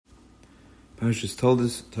Parshas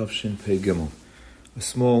Toldos Tafshin Pei Gimel. A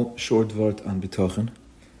small, short word on Bitochen.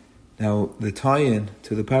 Now, the tie-in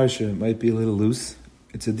to the parasha might be a little loose.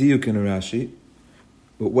 It's a diuk in a Rashi,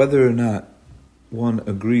 but whether or not one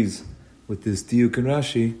agrees with this diuk in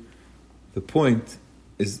Rashi, the point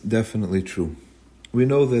is definitely true. We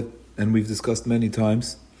know that, and we've discussed many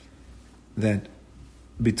times, that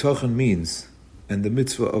Bitochen means, and the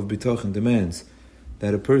mitzvah of Bitochen demands,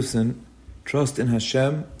 that a person trust in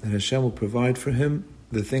Hashem, that Hashem will provide for him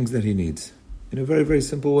the things that he needs. In a very, very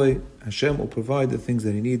simple way, Hashem will provide the things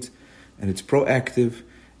that he needs, and it's proactive,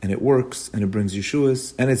 and it works, and it brings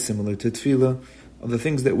Yeshuas, and it's similar to Tefillah, of the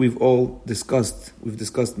things that we've all discussed. We've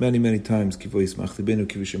discussed many, many times. Yeshuas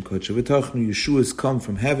come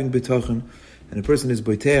from having Bitochen, and a person is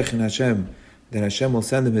boiteach in Hashem, then Hashem will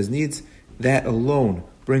send him his needs. That alone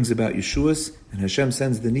brings about Yeshuas, and Hashem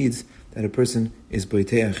sends the needs that a person is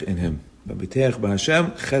boiteach in him. A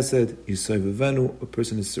person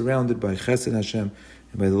is surrounded by chesed Hashem,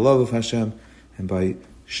 and by the love of Hashem, and by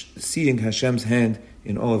seeing Hashem's hand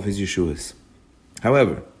in all of his Yeshuas.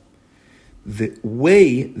 However, the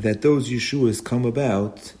way that those Yeshuas come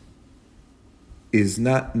about is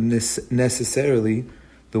not necessarily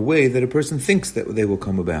the way that a person thinks that they will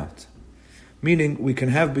come about. Meaning, we can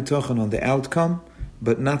have bitochen on the outcome,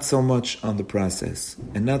 but not so much on the process,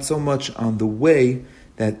 and not so much on the way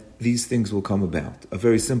that these things will come about. A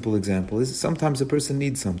very simple example is sometimes a person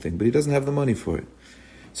needs something, but he doesn't have the money for it.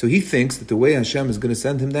 So he thinks that the way Hashem is going to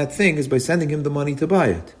send him that thing is by sending him the money to buy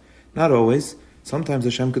it. Not always. Sometimes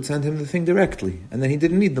Hashem could send him the thing directly, and then he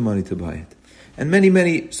didn't need the money to buy it. And many,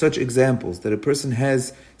 many such examples that a person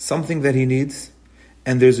has something that he needs,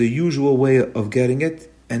 and there's a usual way of getting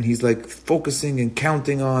it, and he's like focusing and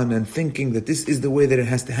counting on and thinking that this is the way that it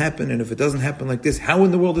has to happen, and if it doesn't happen like this, how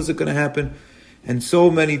in the world is it going to happen? And so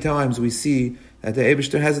many times we see that the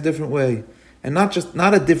Eibishter has a different way. And not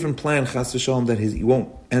a different plan, chas v'shalom, that he won't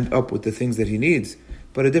end up with the things that he needs,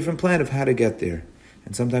 but a different plan of how to get there.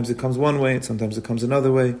 And sometimes it comes one way, and sometimes it comes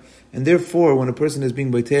another way. And therefore, when a person is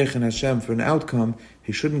being boiteach in Hashem for an outcome,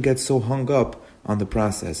 he shouldn't get so hung up on the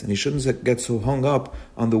process. And he shouldn't get so hung up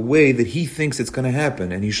on the way that he thinks it's going to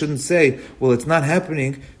happen. And he shouldn't say, well, it's not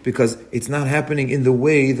happening because it's not happening in the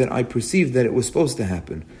way that I perceived that it was supposed to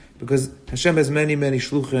happen. Because Hashem has many, many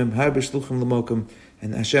shluchim, harbe shluchim l'mokum,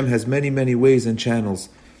 and Hashem has many, many ways and channels.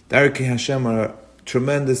 Darkei Hashem are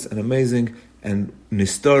tremendous and amazing and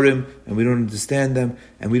nistorim, and we don't understand them,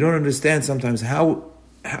 and we don't understand sometimes how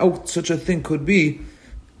such a thing could be,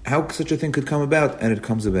 how such a thing could come about, and it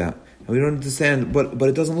comes about. And we don't understand, but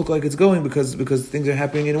it doesn't look like it's going because things are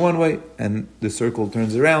happening in one way, and the circle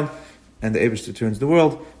turns around, and the Eibishter turns the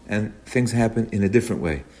world, and things happen in a different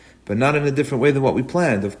way. But not in a different way than what we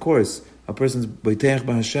planned. Of course, a person's boiteach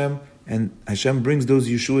by Hashem, and Hashem brings those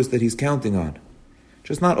Yeshuas that he's counting on.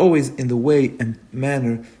 Just not always in the way and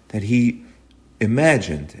manner that he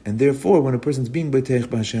imagined. And therefore, when a person's being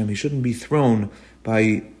boiteach by Hashem, he shouldn't be thrown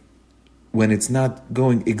by when it's not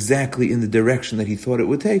going exactly in the direction that he thought it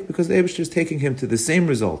would take, because the Eibishter is taking him to the same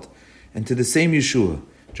result and to the same Yeshua,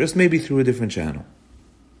 just maybe through a different channel.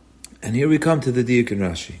 And here we come to the diuk in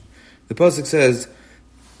Rashi. The pasuk says,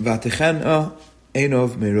 V'atechen'a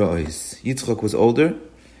einov merois. Yitzchak was older,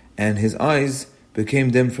 and his eyes became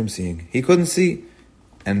dim from seeing. He couldn't see.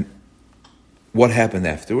 And what happened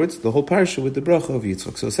afterwards? The whole parsha with the bracha of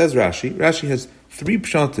Yitzchak. So it says Rashi. Rashi has 3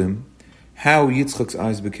 pshatim how Yitzchak's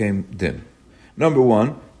eyes became dim. Number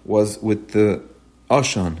 1 was with the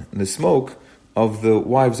ashan and the smoke of the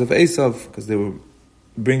wives of Esav, because they were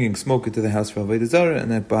bringing smoke into the house for Avodah Zarah, and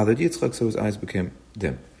that bothered Yitzchak, so his eyes became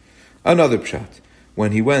dim. Another pshat.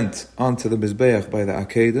 When he went onto the Mizbeach by the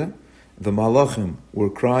Akedah, the Malachim were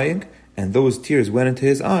crying, and those tears went into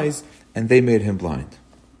his eyes, and they made him blind.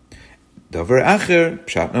 Davar Acher,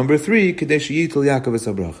 pshat number 3, Kadesh Yitul Yaakov es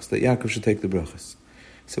habrachas, that Yaakov should take the brachas.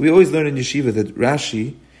 So we always learn in yeshiva that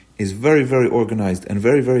Rashi is very, very organized and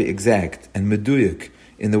very, very exact and meduyik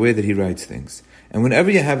in the way that he writes things. And whenever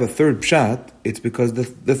you have a third pshat, it's because the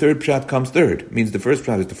third pshat comes third. It means the first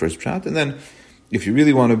pshat is the first pshat, and then if you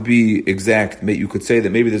really want to be exact, you could say that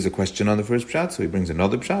maybe there's a question on the first pshat, so he brings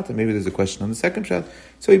another pshat, and maybe there's a question on the second pshat,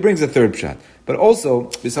 so he brings a third pshat. But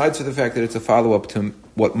also, besides for the fact that it's a follow-up to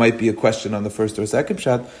what might be a question on the first or second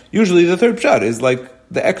pshat, usually the third pshat is like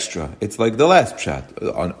the extra. It's like the last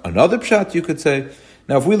pshat. On another pshat, you could say,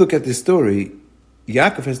 now if we look at this story,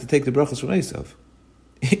 Yaakov has to take the brachas from Esav.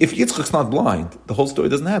 If Yitzchak's not blind, the whole story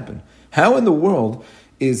doesn't happen. How in the world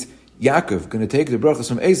is Yaakov going to take the brachas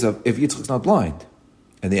from Esav if Yitzchak's not blind?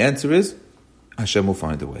 And the answer is, Hashem will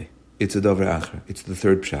find a way. It's a davar acher. It's the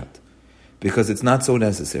third pshat. because it's not so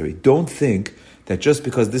necessary. Don't think that just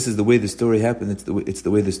because this is the way the story happened, it's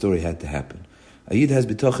the way the story had to happen. A Yid has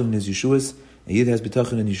bitachon in his Yeshuas, a Yid has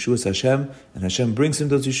bitachon in Yeshuas Hashem, and Hashem brings him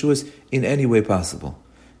those Yeshuas in any way possible.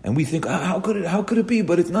 And we think, how could it be?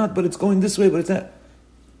 But it's not, but it's going this way, but it's not.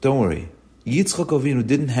 Don't worry. Yitzchak Avinu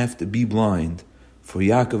didn't have to be blind for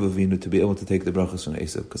Yaakov Avinu to be able to take the brachas from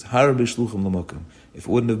Esav, because har b'shluchim l'makom. If it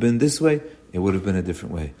wouldn't have been this way, it would have been a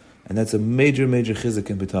different way. And that's a major, major chizuk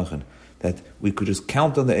in bitachon, that we could just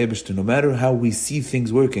count on the Eibishter. No matter how we see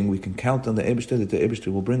things working, we can count on the Eibishter, that the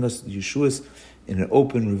Eibishter will bring us the Yeshuas in an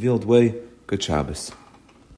open, revealed way. Good Shabbos.